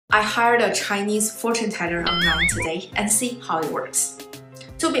I hired a Chinese fortune teller online today and see how it works.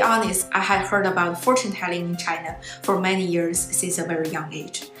 To be honest, I had heard about fortune telling in China for many years since a very young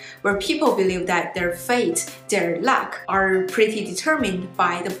age, where people believe that their fate, their luck, are pretty determined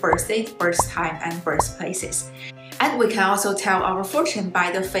by the birth date, birth time, and birthplaces. And we can also tell our fortune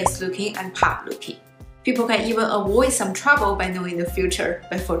by the face looking and path looking. People can even avoid some trouble by knowing the future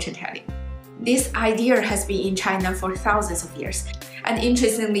by fortune telling. This idea has been in China for thousands of years. And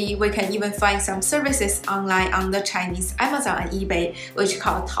interestingly, we can even find some services online on the Chinese Amazon and eBay, which are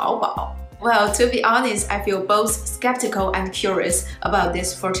called taobao. Well, to be honest, I feel both skeptical and curious about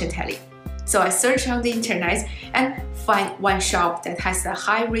this fortune telling. So I search on the internet and find one shop that has a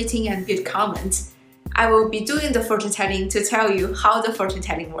high rating and good comments. I will be doing the fortune telling to tell you how the fortune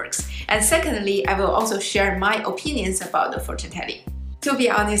telling works. And secondly, I will also share my opinions about the fortune telling. To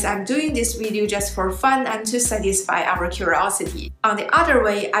be honest, I'm doing this video just for fun and to satisfy our curiosity. On the other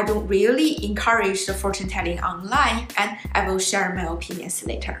way, I don't really encourage the fortune telling online, and I will share my opinions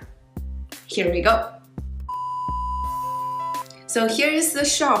later. Here we go. So here is the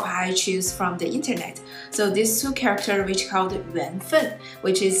shop I choose from the internet. So these two characters which called 缘分,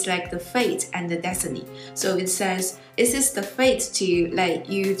 which is like the fate and the destiny. So it says, this is the fate to let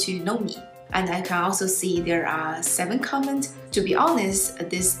you to know me. And I can also see there are 7 comments. To be honest,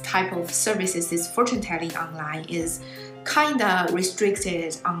 this type of services, this fortune telling online, is kinda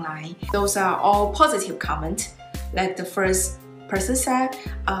restricted online. Those are all positive comments. Like the first person said,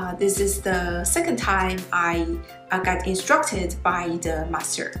 this is the second time I got instructed by the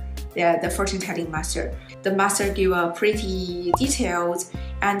master, the fortune telling master. The master gave a pretty detailed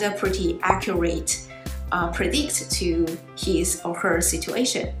and a pretty accurate predict to his or her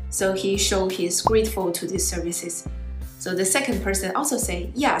situation. So he showed he's grateful to these services. So the second person also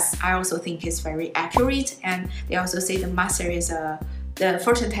say, yes, I also think it's very accurate, and they also say the master is the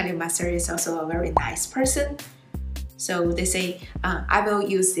fortune telling master is also a very nice person. So they say, I will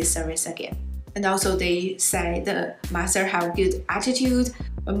use this service again. And also they say the master have good attitude.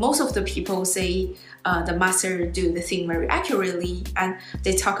 Most of the people say the master do the thing very accurately, and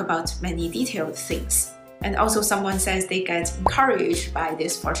they talk about many detailed things. And also someone says they get encouraged by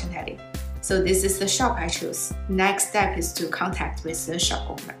this fortune telling. So this is the shop I choose. Next step is to contact with the shop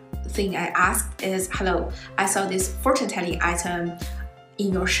owner. The thing I asked is, hello, I saw this fortune telling item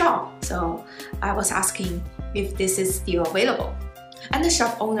in your shop. So I was asking if this is still available. And the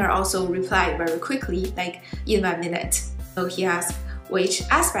shop owner also replied very quickly, like in 1 minute. So he asked, which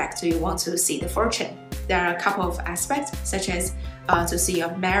aspect do you want to see the fortune? There are a couple of aspects, such as to see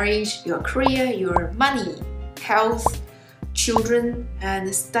your marriage, your career, your money, health, children,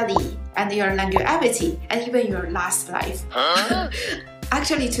 and study, and your longevity, and even your last life. Huh?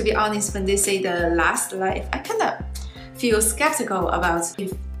 Actually, to be honest, when they say the last life, I kind of feel skeptical about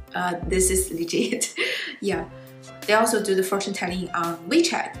if this is legit. Yeah. They also do the fortune telling on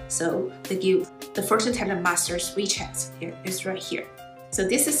WeChat. So they give the fortune teller master's WeChat. Here, it's right here. So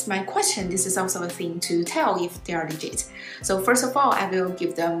this is my question. This is also a thing to tell if they are legit. So first of all, I will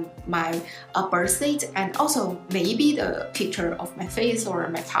give them my birth date and also maybe the picture of my face or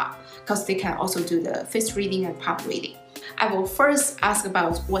my palm, because they can also do the face reading and palm reading. I will first ask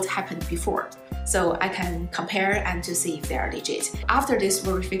about what happened before, so I can compare and to see if they are legit. After this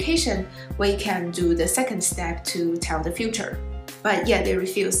verification, we can do the second step to tell the future. But yeah, they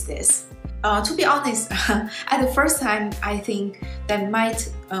refuse this. To be honest, at the first time, I think that might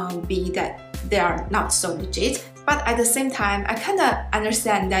be that they are not so legit. But at the same time, I kind of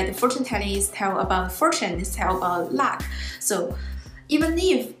understand that the fortune telling is tell about fortune, is tell about luck. So even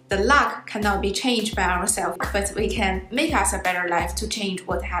if the luck cannot be changed by ourselves, but we can make us a better life to change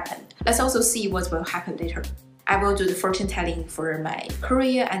what happened. Let's also see what will happen later. I will do the fortune telling for my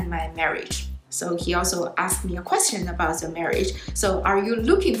career and my marriage. So he also asked me a question about the marriage. So are you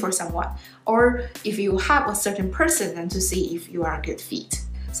looking for someone? Or if you have a certain person, then to see if you are a good fit.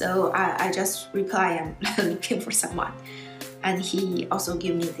 So I just reply, I'm looking for someone. And he also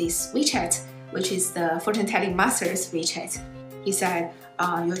gave me this WeChat, which is the fortune telling master's WeChat. He said,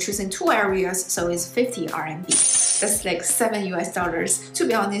 you're choosing 2 areas, so it's 50 RMB. That's like $7 US. To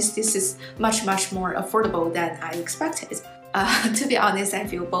be honest, this is much more affordable than I expected. To be honest, I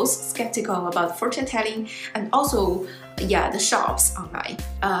feel both skeptical about fortune telling and also, yeah, the shops online.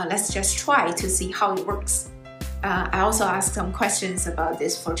 Let's just try to see how it works. I also asked some questions about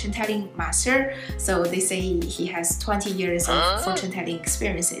this fortune telling master. So they say he has 20 years of fortune telling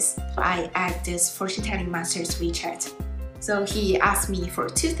experiences. I add this fortune telling master's WeChat. So he asked me for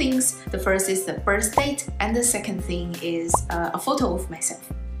 2 things. The first is the birth date, and the second thing is a photo of myself.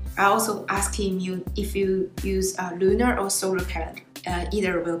 I also asked him if you use a lunar or solar calendar.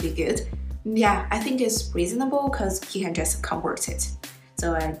 either will be good. Yeah, I think it's reasonable because he can just convert it.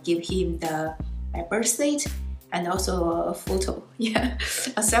 So I give him my birth date and also a photo, yeah,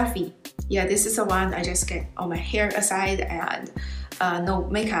 a selfie. Yeah, this is the one I just get all my hair aside and no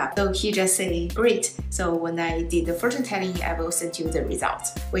makeup. So he just say, great. So when I did the fortune telling, I will send you the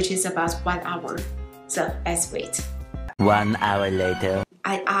result, which is about 1 hour. So let's wait. 1 hour later.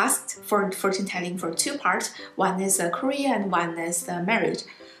 I asked for fortune telling for 2 parts. One is the career and one is the marriage.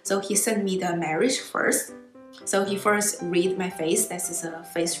 So he sent me the marriage first. So he first read my face. This is a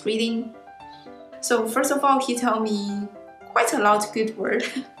face reading. So first of all, he told me quite a lot of good word.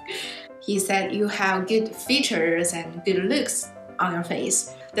 He said you have good features and good looks on your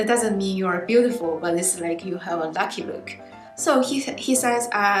face. That doesn't mean you are beautiful, but it's like you have a lucky look. So he says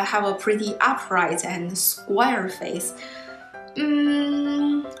I have a pretty upright and square face.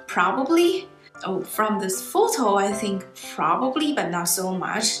 Probably. Oh, from this photo, I think probably, but not so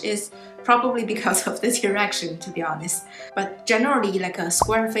much. It's probably because of the direction, to be honest. But generally, like a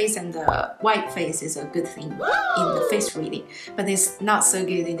square face and a white face is a good thing in the face reading, but it's not so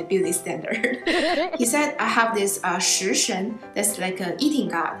good in the beauty standard. He said I have this 食神, that's like an eating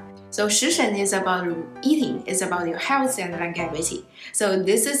god. So 食神 is about eating, is about your health and longevity. So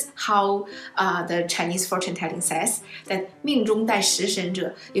this is how the Chinese fortune telling says that 命中带食神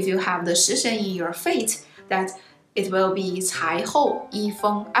者, if you have the 食神 in your fate, that it will be 财后一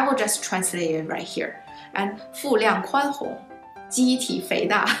丰. I will just translate it right here. And 腹量宽宏, 机体肥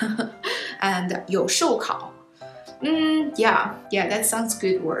大, and 有寿考. Yeah, that sounds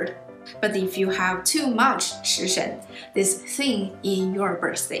good word. But if you have too much 食神, this thing in your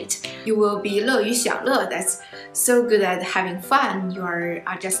birth date, you will be 乐于享乐. That's so good at having fun. You are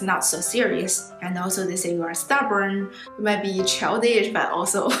just not so serious. And also they say you are stubborn. You might be childish, but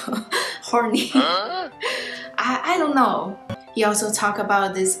also horny. I don't know. He also talk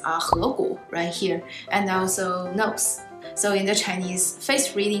about this 合谷 right here, and also nose. So in the Chinese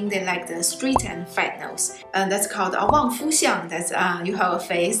face reading, they like the straight and fat nose. That's called a 旺夫相. That's you have a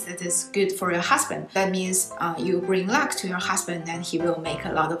face that is good for your husband. That means you bring luck to your husband and he will make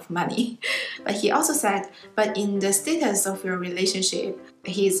a lot of money. But he also said, but in the status of your relationship,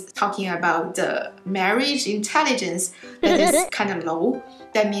 he's talking about the marriage intelligence that is kind of low.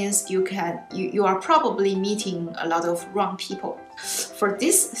 That means you are probably meeting a lot of wrong people. For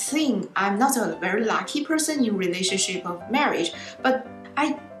this thing, I'm not a very lucky person in relationship of marriage, but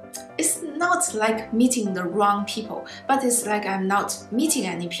it's not like meeting the wrong people, but it's like I'm not meeting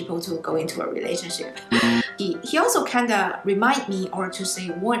any people to go into a relationship. He also kind of remind me, or to say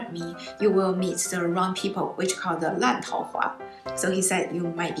warn me, you will meet the wrong people, which called the 烂桃花. So he said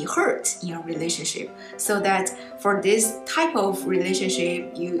you might be hurt in a relationship. So that for this type of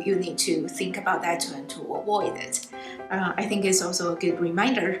relationship, you need to think about that and to avoid it. I think it's also a good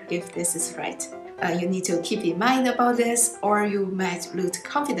reminder if this is right. You need to keep in mind about this, or you might lose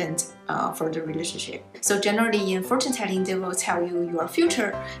confidence for the relationship. So generally in fortune telling, they will tell you your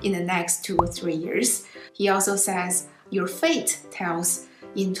future in the next 2 or 3 years. He also says your fate tells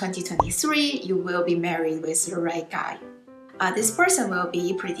in 2023 you will be married with the right guy. This person will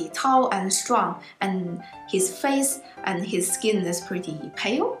be pretty tall and strong, and his face and his skin is pretty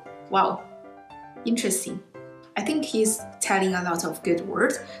pale. Wow, interesting. I think he's telling a lot of good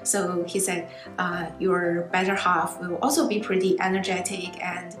words. So he said your better half will also be pretty energetic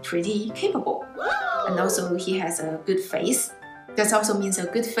and pretty capable. And also he has a good face. That also means a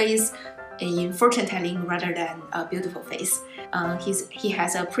good face in fortune telling rather than a beautiful face. He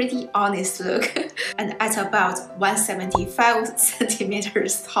has a pretty honest look and at about 175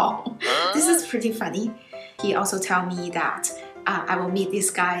 centimeters tall. This is pretty funny. He also tell me that I will meet this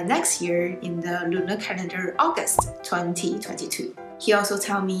guy next year in the lunar calendar, August 2022. He also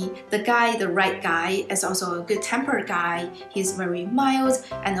tell me the right guy, is also a good-tempered guy. He's very mild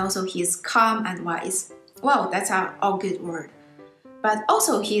and also he's calm and wise. Wow, that's all good word. But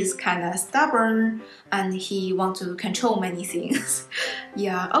also he's kind of stubborn and he wants to control many things.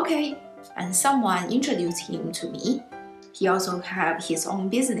 Yeah, okay. And someone introduced him to me. He also have his own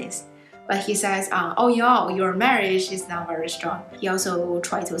business. But he says, oh, your marriage is not very strong. He also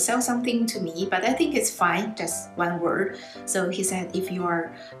tried to sell something to me, but I think it's fine, just one word. So he said, if you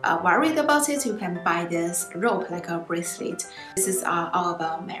are worried about it, you can buy this rope, like a bracelet. This is all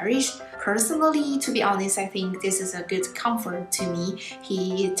about marriage. Personally, to be honest, I think this is a good comfort to me.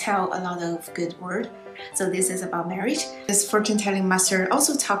 He tell a lot of good word. So this is about marriage. This fortune telling master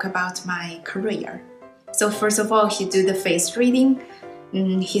also talk about my career. So first of all, he do the face reading.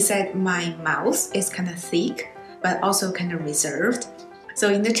 He said my mouth is kind of thick, but also kind of reserved. So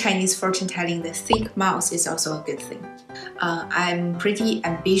in the Chinese fortune telling, the thick mouth is also a good thing. I'm pretty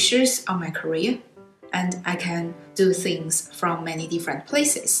ambitious on my career, and I can do things from many different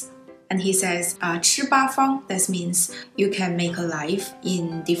places. And he says, 吃八方, that means you can make a life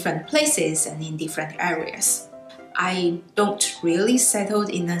in different places and in different areas. I don't really settle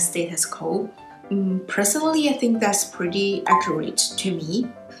in a status quo. Personally, I think that's pretty accurate to me.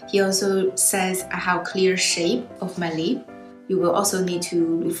 He also says I have clear shape of my lip. You will also need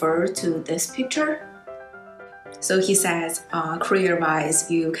to refer to this picture. So he says, career-wise,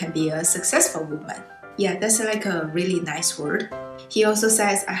 you can be a successful woman. Yeah, that's like a really nice word. He also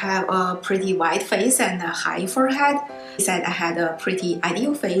says I have a pretty wide face and a high forehead. He said I had a pretty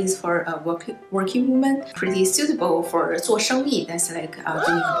ideal face for a working woman, pretty suitable for 做生意, that's like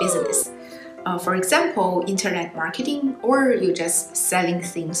doing a business. For example, internet marketing, or you just selling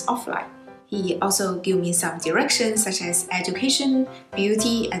things offline. He also gave me some directions such as education,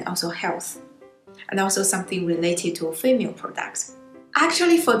 beauty, and also health, and also something related to female products.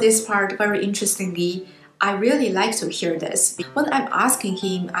 Actually, for this part, very interestingly, I really like to hear this. When I'm asking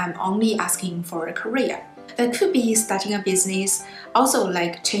him, I'm only asking for a career. That could be starting a business, also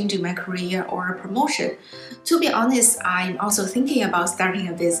like changing my career or a promotion. To be honest, I'm also thinking about starting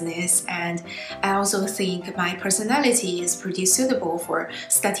a business, and I also think my personality is pretty suitable for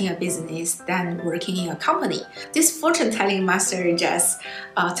starting a business than working in a company. This fortune-telling master just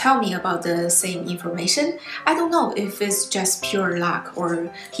tell me about the same information. I don't know if it's just pure luck or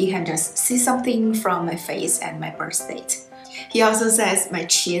he can just see something from my face and my birth date. He also says my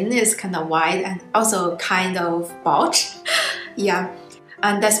chin is kind of wide and also kind of bulge. Yeah,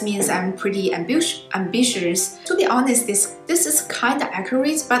 and that means I'm pretty ambitious. To be honest, this is kind of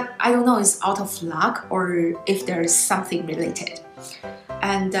accurate, but I don't know if it's out of luck or if there's something related.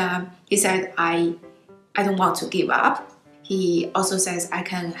 And he said I don't want to give up. He also says I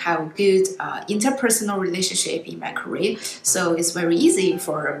can have good interpersonal relationship in my career, so it's very easy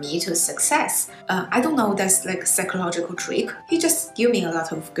for me to success. I don't know, that's like a psychological trick. He just gave me a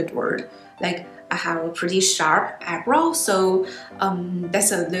lot of good word. Like I have a pretty sharp eyebrow, so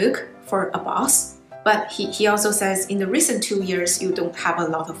that's a look for a boss. But he also says in the recent 2 years you don't have a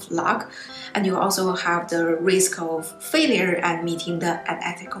lot of luck, and you also have the risk of failure and meeting the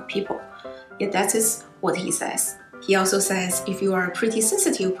unethical people. Yeah, that is what he says. He also says if you are a pretty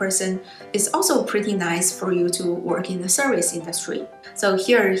sensitive person, it's also pretty nice for you to work in the service industry. So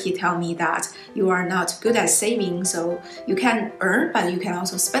here he tells me that you are not good at saving, so you can earn, but you can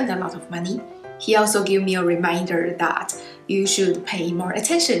also spend a lot of money. He also gave me a reminder that you should pay more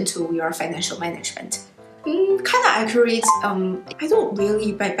attention to your financial management. Kind of accurate. I don't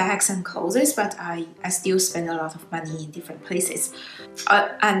really buy bags and clothes, but I still spend a lot of money in different places.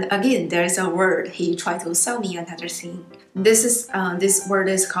 And again, there's a word he tried to sell me another thing. This word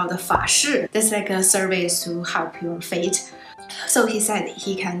is called 法事. That's like a service to help your fate. So he said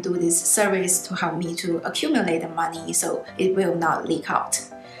he can do this service to help me to accumulate the money so it will not leak out.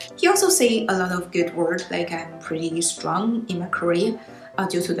 He also say a lot of good words like I'm pretty strong in my career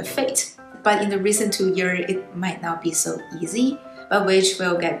due to the fate. But in the recent 2 years, it might not be so easy, but which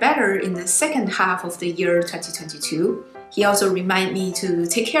will get better in the second half of the year 2022. He also reminded me to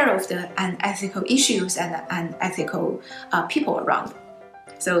take care of the unethical issues and unethical people around.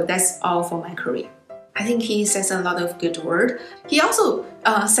 So that's all for my career. I think he says a lot of good words. He also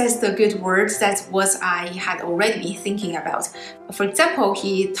says the good words that what I had already been thinking about. For example,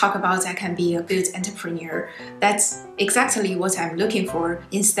 he talked about I can be a good entrepreneur. That's exactly what I'm looking for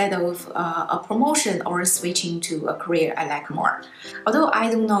instead of a promotion or switching to a career I like more. Although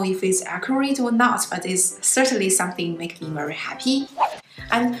I don't know if it's accurate or not, but it's certainly something makes me very happy.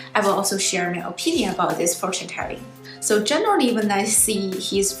 And I will also share my opinion about this fortune telling. So generally, when I see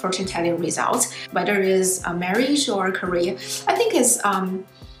his fortune telling results, whether it's a marriage or a career, I think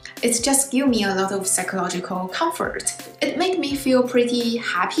it's just give me a lot of psychological comfort. It makes me feel pretty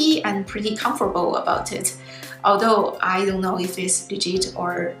happy and pretty comfortable about it. Although I don't know if it's legit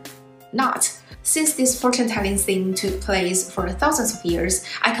or not. Since this fortune telling thing took place for thousands of years,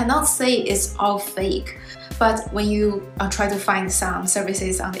 I cannot say it's all fake. But when you try to find some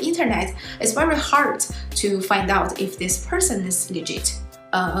services on the internet, it's very hard to find out if this person is legit.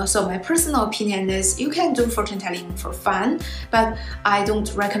 So my personal opinion is you can do fortune telling for fun, but I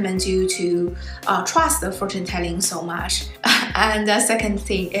don't recommend you to trust the fortune telling so much. And the second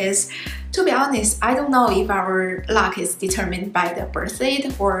thing is, to be honest, I don't know if our luck is determined by the birth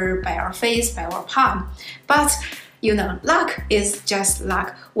date or by our face, by our palm. But you know, luck is just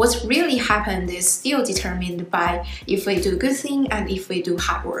luck. What really happened is still determined by if we do good thing and if we do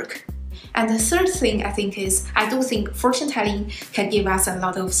hard work. And the third thing I think is, I do think fortune telling can give us a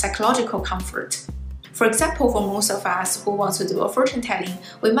lot of psychological comfort. For example, for most of us who want to do a fortune telling,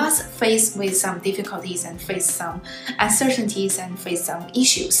 we must face with some difficulties and face some uncertainties and face some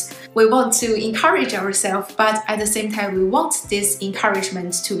issues. We want to encourage ourselves, but at the same time, we want this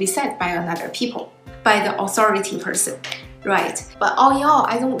encouragement to be said by another people, by the authority person. Right, but all in all,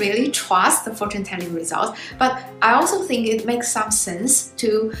 I don't really trust the fortune telling result, but I also think it makes some sense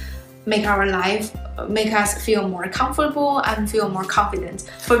to make our life, make us feel more comfortable and feel more confident.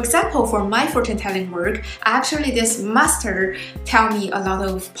 For example, for my fortune telling work, actually this master tell me a lot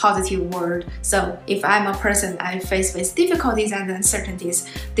of positive word. So if I'm a person I face with difficulties and uncertainties,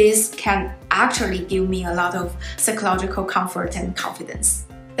 this can actually give me a lot of psychological comfort and confidence.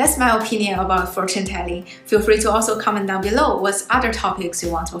 That's my opinion about fortune telling. Feel free to also comment down below what other topics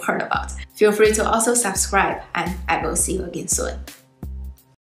you want to hear about. Feel free to also subscribe, and I will see you again soon.